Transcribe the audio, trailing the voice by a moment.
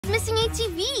missing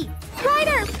ATV.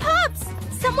 Ryder, Pups!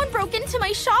 Someone broke into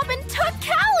my shop and took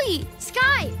Callie!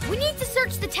 Sky, we need to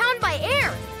search the town by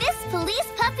air. This police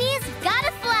puppy's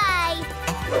gotta fly.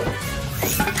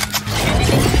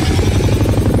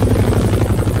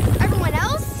 Everyone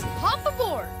else, hop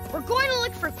aboard. We're going to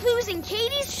look for clues in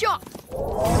Katie's shop.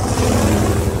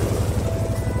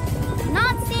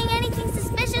 Not seeing anything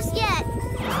suspicious yet.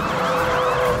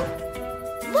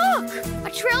 Look! A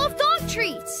trail of dog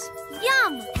treats!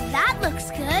 Yum! That looks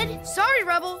good. Sorry,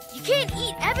 Rebel. You can't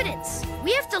eat evidence.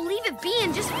 We have to leave it be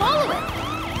and just follow it.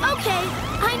 Okay,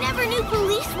 I never knew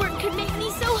police work could make me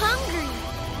so hungry.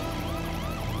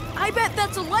 I bet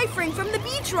that's a life ring from the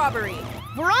beach robbery.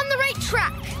 We're on the right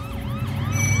track.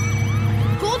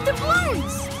 Gold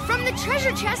doubloons! From the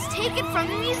treasure chest taken from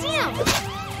the museum.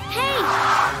 Hey!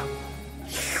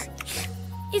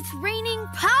 It's raining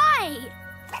pie!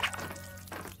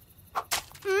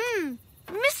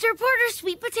 Mr. Porter's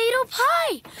sweet potato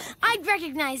pie! I'd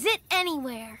recognize it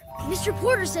anywhere. Mr.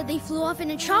 Porter said they flew off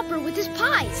in a chopper with his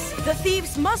pies. The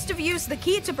thieves must have used the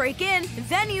key to break in,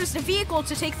 then used a vehicle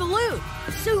to take the loot.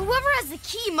 So whoever has the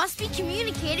key must be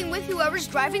communicating with whoever's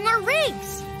driving our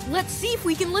rigs. Let's see if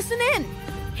we can listen in.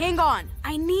 Hang on,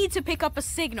 I need to pick up a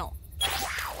signal.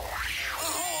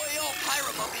 Ahoy, all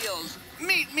Pupmobiles!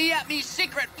 Meet me at me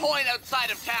secret point outside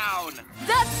of town!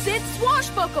 That's Sid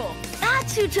Swashbuckle!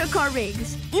 That's who took our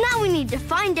rigs. Now we need to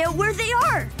find out where they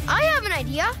are. I have an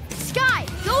idea. Sky,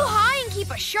 go high and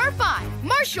keep a sharp eye.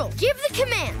 Marshall, give the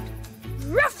command.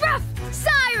 Ruff, ruff,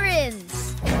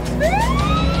 sirens!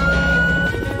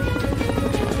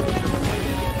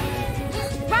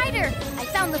 Ryder, I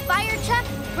found the fire truck,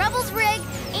 Rebel's rig,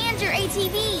 and your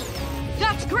ATV.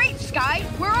 That's great, Sky!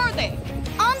 Where are they?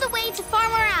 On the way to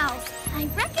Farmer Al's. I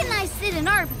recognize Sid and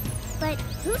Arby, but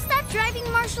who's that driving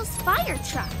Marshall's fire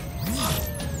truck?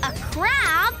 A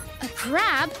crab? A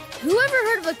crab? Who ever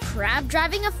heard of a crab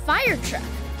driving a fire truck?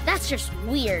 That's just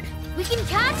weird. We can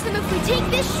catch them if we take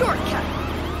this shortcut.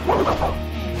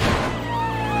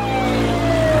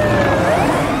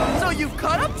 So you've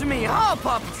caught up to me, huh,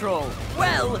 Paw Patrol?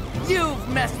 Well, you've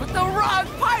messed with the wrong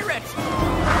pirate!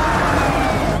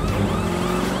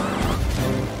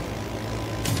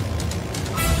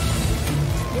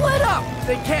 Split up!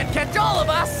 They can't catch all of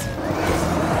us!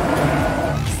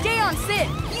 Stay on Sid.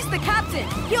 He's the captain.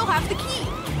 He'll have the key.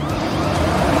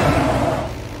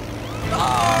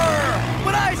 Arr!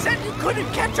 When I said you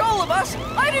couldn't catch all of us,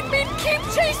 I didn't mean keep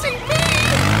chasing me!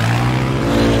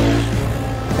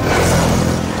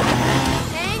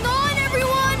 Hang on,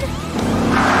 everyone!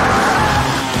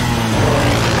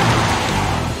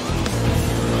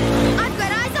 I've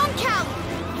got eyes on Callie.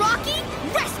 Rocky,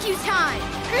 rescue time!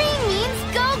 Green means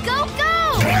go, go, go!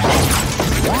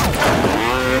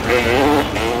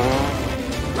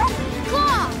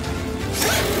 Claw!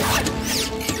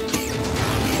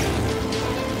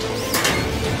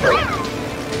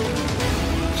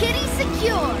 Kitty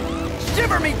secure.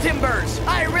 Shiver me timbers!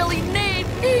 I really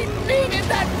needed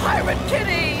that pirate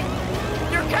kitty!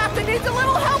 Your captain needs a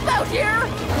little help out here!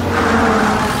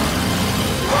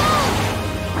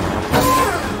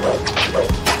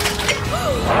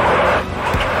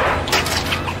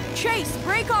 Chase,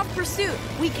 break off pursuit.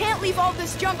 We can't leave all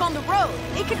this junk on the road.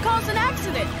 It could cause an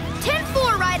accident.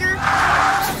 10-4, Ryder.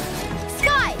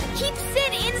 Sky, keep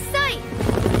Sid in sight.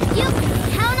 You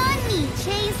can count on me,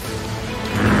 Chase.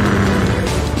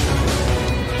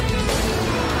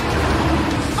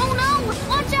 Oh no!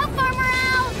 Watch out, Farmer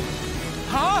Al!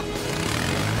 Huh?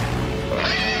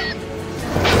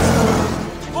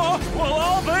 Oh, well,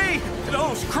 I'll be.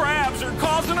 Those crabs are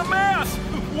causing a mess.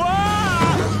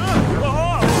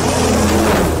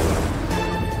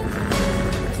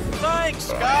 Thanks,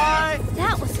 Sky.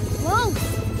 That was close.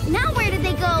 Now where did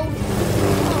they go?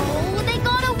 Oh, they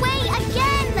got away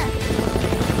again!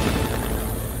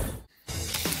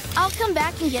 I'll come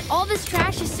back and get all this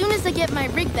trash as soon as I get my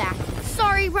rig back.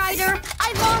 Sorry, Ryder.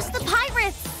 I lost the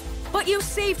pirates! But you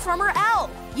saved Farmer Al.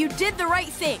 You did the right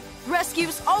thing.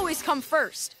 Rescues always come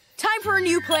first. Time for a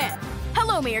new plan.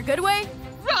 Hello, Mayor Goodway.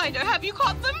 Ryder, have you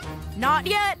caught them? Not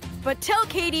yet, but tell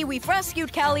Katie we've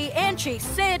rescued Callie and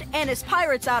chased Sid and his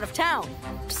pirates out of town.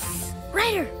 Psst.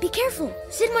 Ryder, be careful.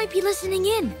 Sid might be listening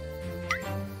in.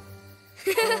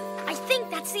 I think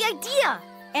that's the idea.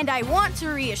 And I want to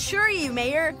reassure you,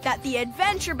 Mayor, that the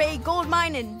Adventure Bay gold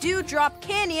mine in Dewdrop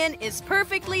Canyon is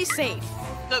perfectly safe.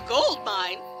 The gold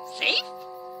mine? Safe?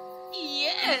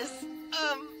 Yes.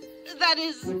 That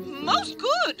is most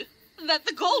good. That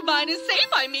the gold mine is safe,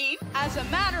 I mean. As a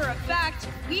matter of fact,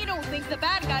 we don't think the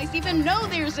bad guys even know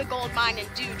there's a gold mine in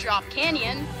Dewdrop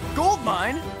Canyon. Gold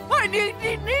mine? I need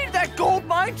that gold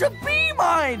mine to be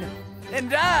mine!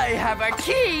 And I have a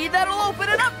key that'll open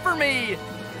it up for me!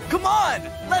 Come on,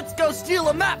 let's go steal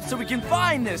a map so we can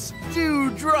find this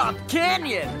Dewdrop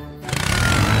Canyon!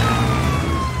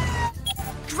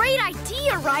 Great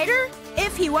idea, Ryder!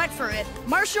 If he went for it.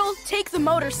 Marshall, take the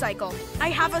motorcycle. I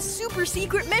have a super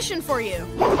secret mission for you.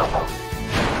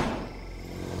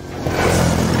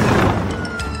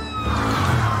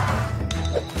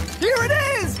 Here it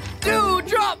is!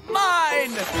 Dewdrop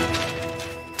Mine!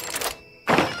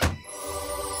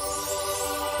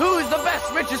 Who's the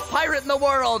best, richest pirate in the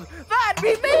world? That'd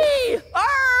be me!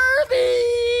 Arby!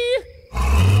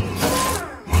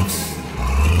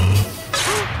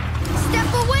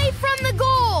 Step away from the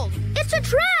gold! It's a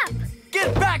trap!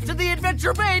 Get back to the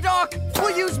Adventure Bay, Doc!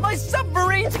 We'll use my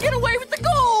submarine to get away with the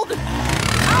gold!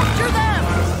 After them!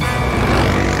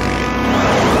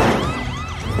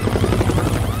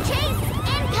 Chase,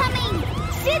 incoming!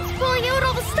 Sid's pulling out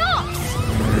all the stops!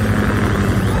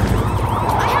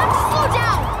 I have to slow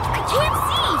down! I can't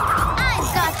see! I've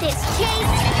got this,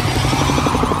 Chase!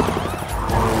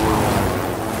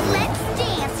 Let's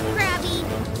dance, Krabby!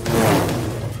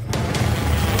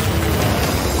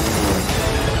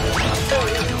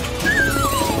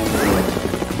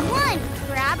 One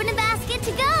crab in a basket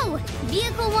to go!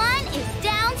 Vehicle 1 is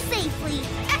down safely.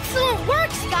 Excellent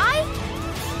work, Sky!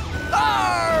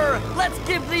 Arr! Let's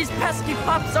give these pesky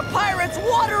pups a pirate's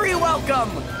watery welcome!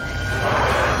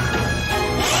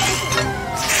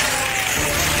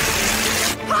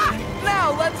 Ha!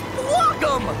 Now let's block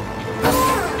them!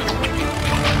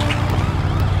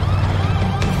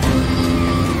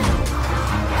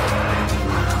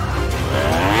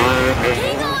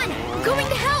 Hang on! I'm going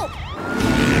to help!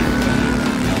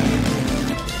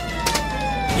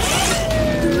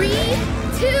 3,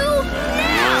 2,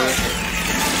 now!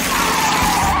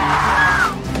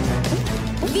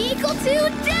 Vehicle 2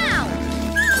 down!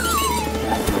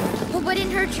 Hope I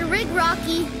didn't hurt your rig,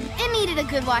 Rocky. It needed a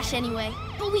good wash anyway.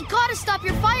 But we gotta stop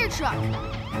your fire truck.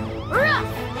 Rough!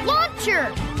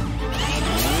 Launcher!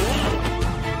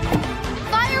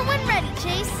 Fire when ready,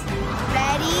 Chase.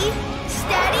 Ready,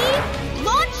 steady,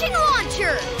 launching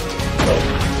launcher!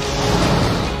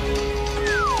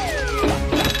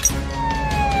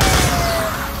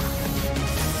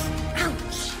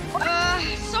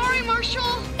 Sorry,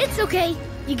 Marshall. It's okay.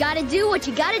 You gotta do what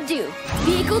you gotta do.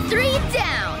 Vehicle 3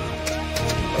 down.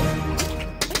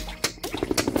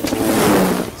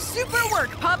 Super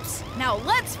work, pups. Now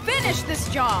let's finish this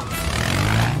job.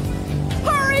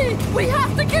 Hurry! We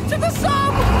have to get to the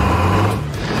sub!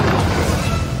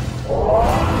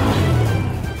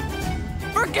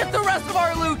 Forget the rest of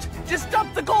our loot! Just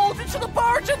dump the gold into the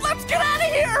barge and let's get out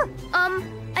of here!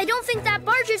 I don't think that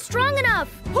barge is strong enough.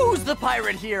 Who's the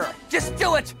pirate here? Just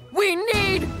do it! We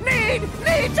need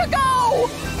to go!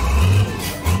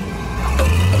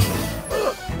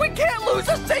 We can't lose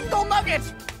a single nugget!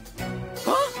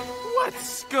 Huh? What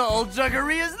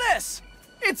skullduggery is this?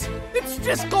 It's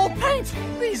just gold paint!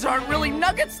 These aren't really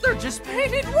nuggets, they're just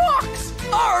painted rocks!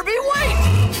 Arby, wait!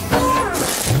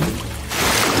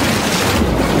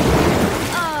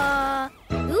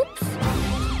 Oops.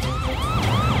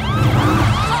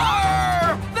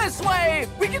 This way!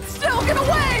 We can still get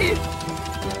away!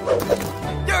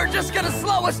 You're just gonna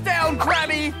slow us down,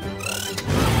 Krabby!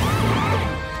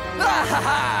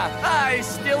 I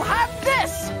still have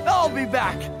this! I'll be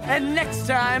back, and next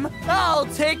time, I'll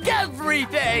take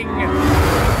everything!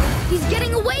 He's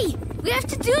getting away! We have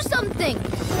to do something!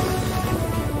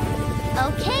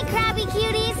 Okay, Krabby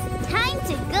Cuties, time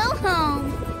to go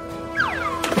home.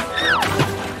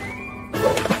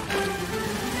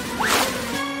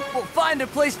 We'll find a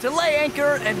place to lay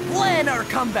anchor and plan our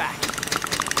comeback.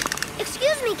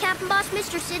 Excuse me, Captain Boss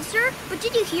Mr. Sid, sir, but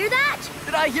did you hear that?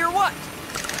 Did I hear what?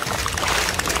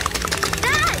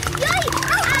 That! Yikes!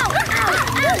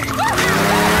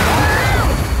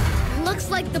 Ow! Looks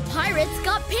like the pirates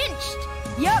got pinched.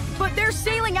 Yep, but they're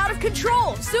sailing out of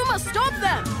control. Suma, stop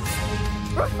them!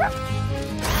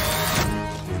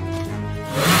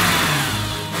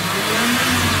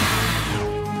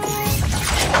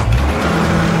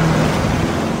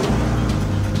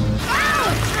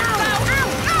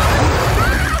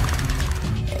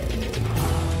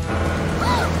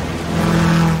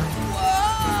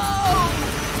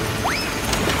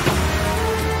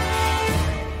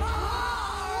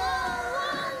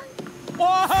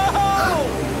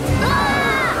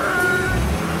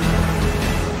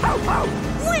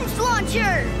 Winch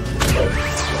launcher!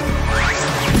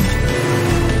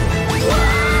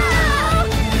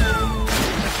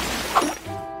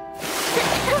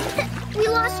 We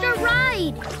lost our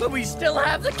ride. But we still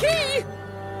have the key!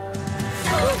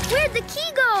 Where'd the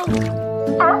key go?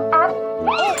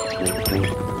 Oh,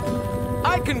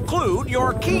 conclude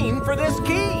you're keen for this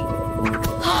key.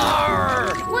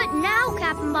 Arr! What now,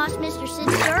 Captain Boss, Mr.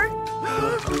 Sister?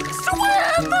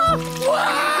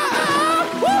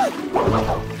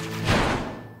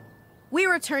 We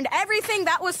returned everything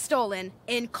that was stolen,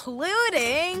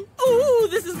 including... Ooh,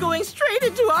 this is going straight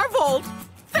into our vault.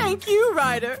 Thank you,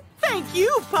 Ryder. Thank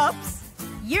you, Pups.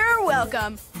 You're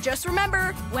welcome. Just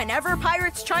remember, whenever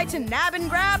pirates try to nab and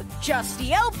grab, just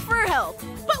yelp for help.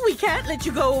 But we can't let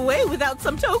you go away without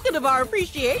some token of our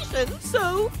appreciation.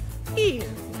 So, here,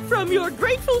 from your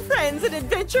grateful friends in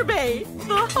Adventure Bay,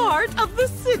 the heart of the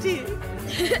city.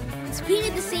 It's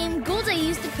painted the same gold I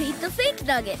used to paint the fake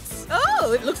nuggets.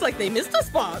 Oh, it looks like they missed a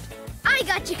spot. I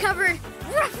got you covered.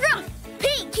 Ruff, ruff,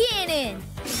 paint cannon.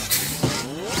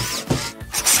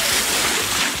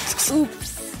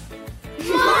 Oops.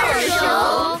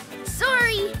 Marshall!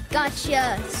 Sorry,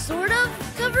 gotcha sort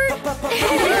of covered.